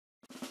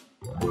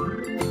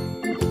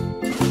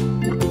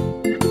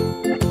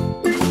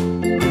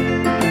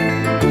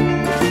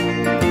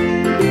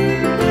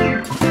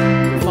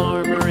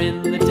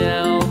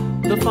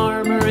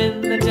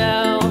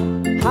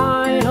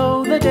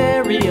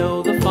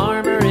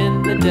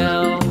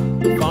dell.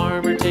 The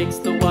farmer takes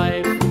the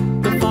wife.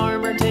 The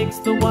farmer takes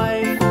the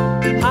wife.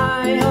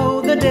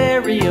 Hi-ho, the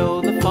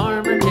dairy-o. The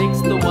farmer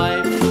takes the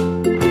wife.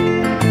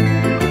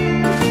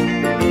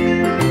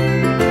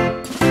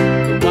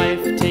 The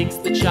wife takes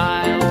the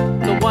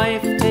child. The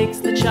wife takes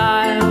the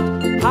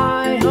child.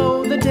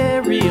 Hi-ho, the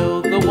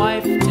dairy-o. The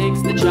wife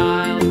takes the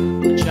child.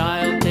 The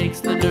child takes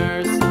the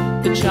nurse.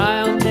 The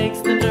child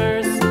takes the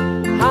nurse.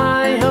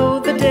 Hi-ho,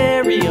 the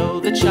dairy-o.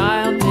 The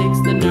child takes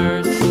the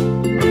nurse.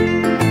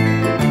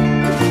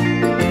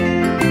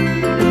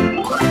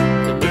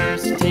 The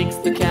nurse takes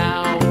the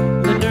cow.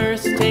 The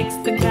nurse takes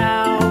the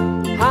cow.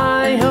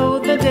 Hi-ho,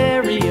 the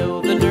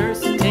dairy-o. The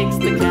nurse takes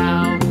the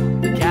cow.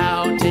 The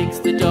cow takes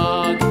the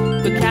dog.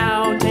 The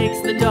cow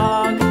takes the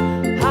dog.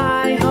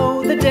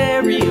 Hi-ho, the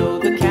dairy-o.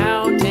 The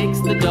cow takes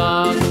the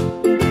dog.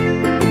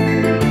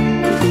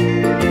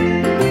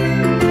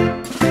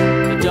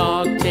 The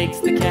dog takes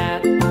the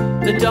cat.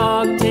 The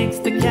dog takes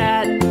the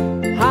cat.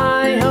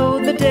 Hi-ho,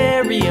 the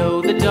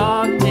dairy-o. The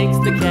dog takes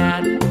the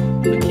cat.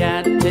 The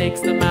cat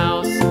takes the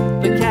mouse.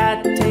 The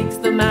cat takes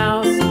the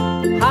mouse.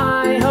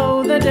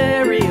 Hi-ho, the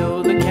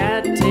dairy-o. The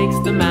cat takes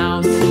the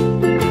mouse.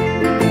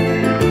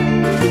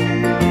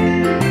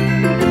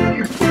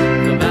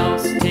 The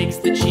mouse takes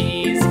the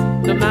cheese.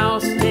 The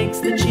mouse takes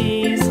the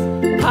cheese.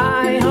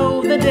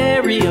 Hi-ho, the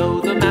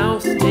dairy-o. The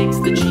mouse takes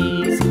the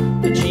cheese.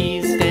 The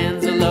cheese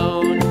stands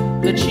alone.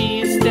 The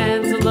cheese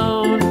stands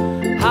alone.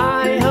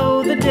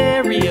 Hi-ho, the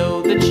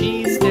dairy-o. The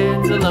cheese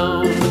stands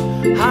alone.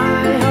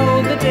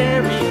 Hi-ho, the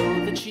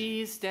dairy-o. The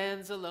cheese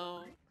stands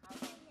alone.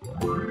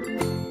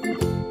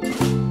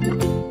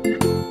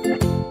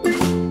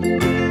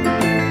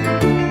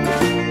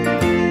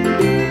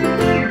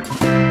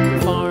 The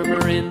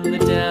farmer in the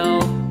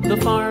dell. The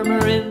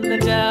farmer in the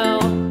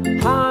dell.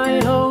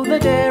 Hi-ho, the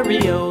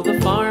dairy-o. The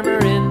farmer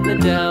in the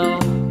dell.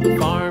 The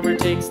farmer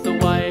takes the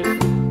wife.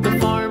 The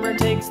farmer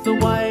takes the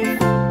wife.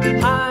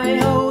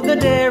 Hi-ho, the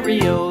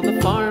dairy-o. The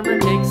farmer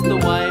takes the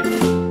wife.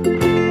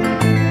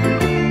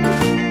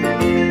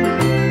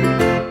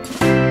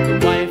 The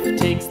wife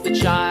takes the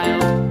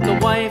child. The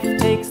wife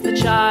takes the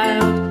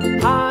child.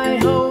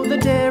 Hi-ho, the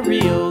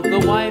dairy-o. The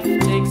wife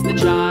takes the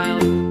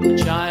child. The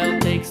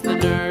child takes the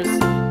nurse.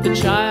 The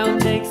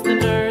child takes the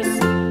nurse.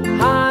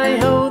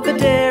 Hi-ho, the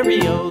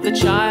dairy-o. The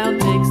child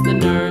takes the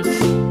nurse.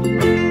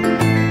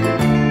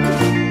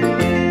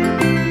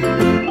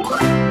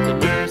 The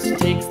nurse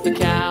takes the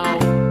cow.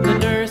 The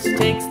nurse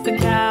takes the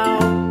cow.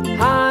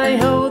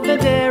 Hi-ho, the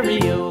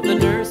dairy-o. The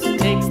nurse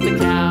takes the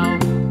cow.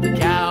 The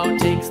cow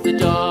takes the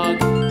dog.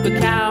 The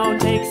cow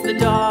takes the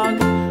dog.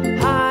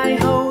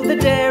 Hi-ho, the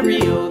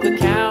dairy-o. The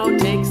cow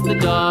takes the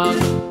dog.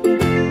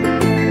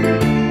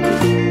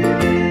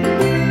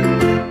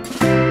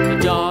 The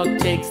dog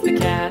takes the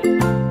cat.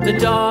 The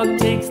dog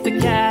takes the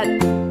cat.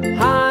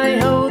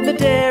 Hi-ho, the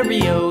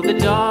dairy-o. The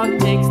dog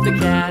takes the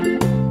cat.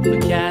 The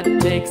cat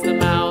takes the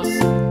mouse.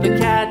 The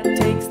cat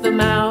takes the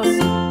mouse.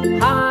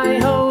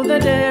 Hi-ho, the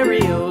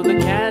dairy-o. The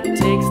cat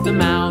takes the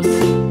mouse.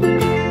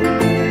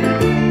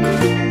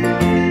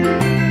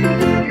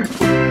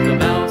 The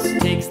mouse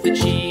takes the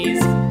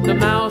cheese. The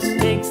mouse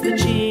takes the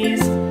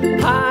cheese.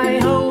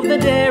 Hi-ho, the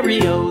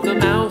dairy-o. The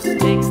mouse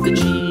takes the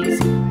cheese.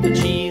 The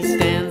cheese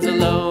stands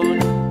alone.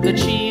 The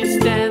cheese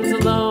stands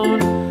alone.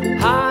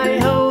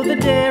 Hi-ho, the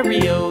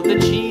dairy-o. The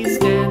cheese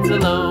stands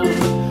alone.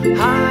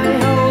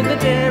 Hi-ho, the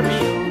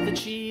dairy-o. The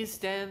cheese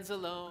stands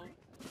alone.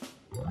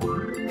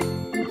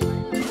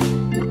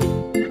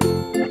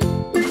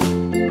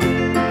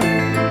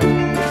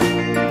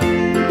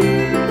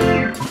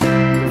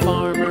 The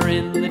farmer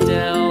in the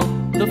dell.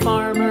 The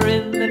farmer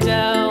in the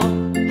dell.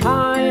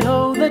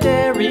 Hi-ho, the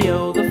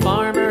dairy-o. The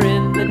farmer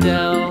in the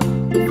dell.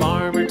 The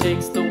farmer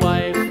takes the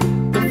wife.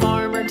 The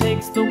farmer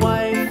takes the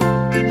wife.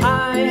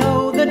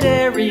 Hi-ho, the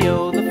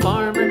dairy-o. The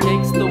farmer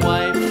takes the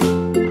wife.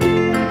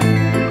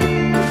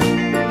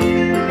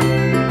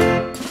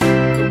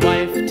 The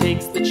wife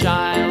takes the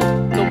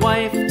child. The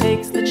wife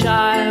takes the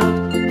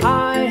child.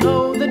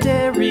 Hi-ho, the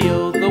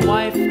dairy-o. The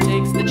wife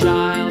takes the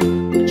child.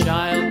 The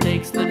child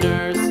takes the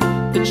nurse.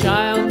 The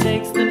child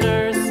takes the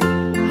nurse.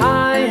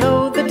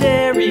 Hi-ho, the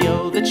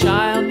dairy-o. The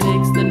child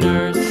takes the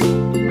nurse.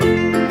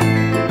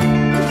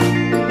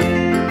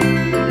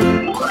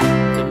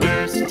 The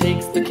nurse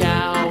takes the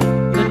cow.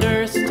 The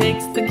nurse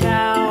takes the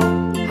cow.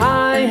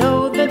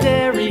 Hi-ho, the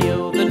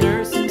dairy-o. The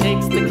nurse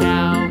takes the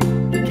cow.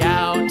 The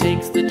cow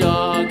takes the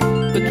dog.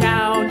 The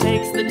cow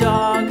takes the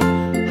dog.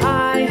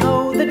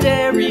 Hi-ho, the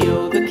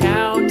dairy-o. The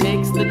cow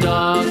takes the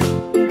dog.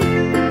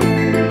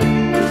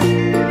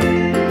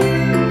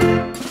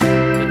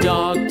 The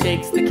dog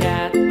takes the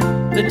cat.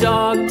 The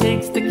dog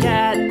takes the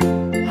cat.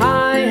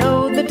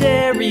 Hi-ho, the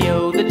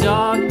dairy-o. The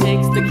dog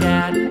takes the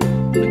cat.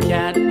 The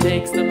cat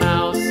takes the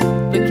mouse.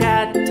 The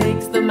cat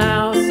takes the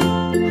mouse.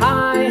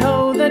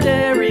 Hi-ho, the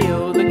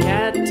dairy-o. The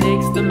cat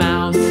takes the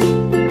mouse.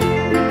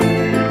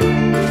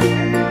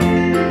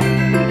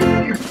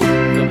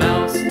 The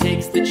mouse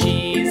takes the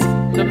cheese.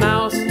 The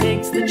mouse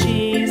takes the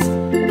cheese.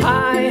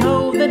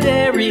 Hi-ho, the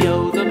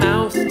dairy-o. The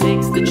mouse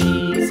takes the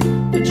cheese.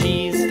 The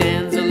cheese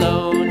stands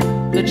alone.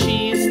 The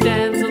cheese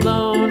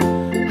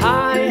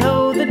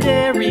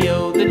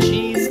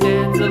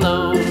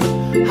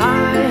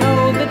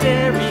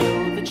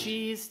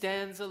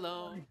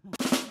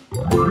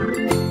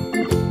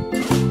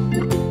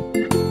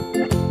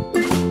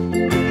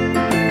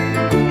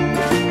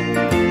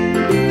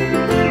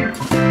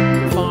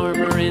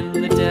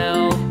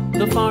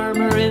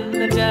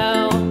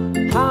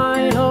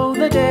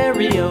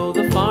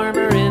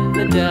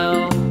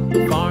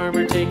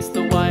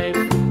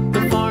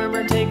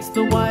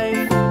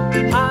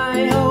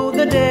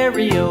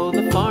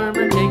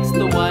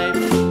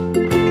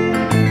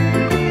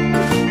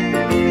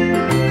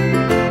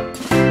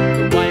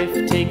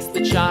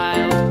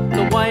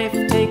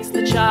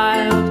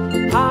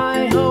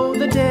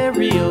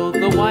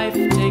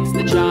wife takes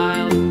the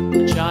child.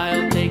 The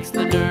child takes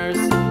the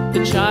nurse.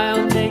 The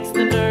child takes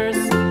the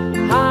nurse.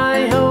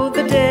 Hi-ho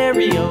the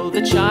dairy-o,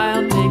 the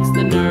child takes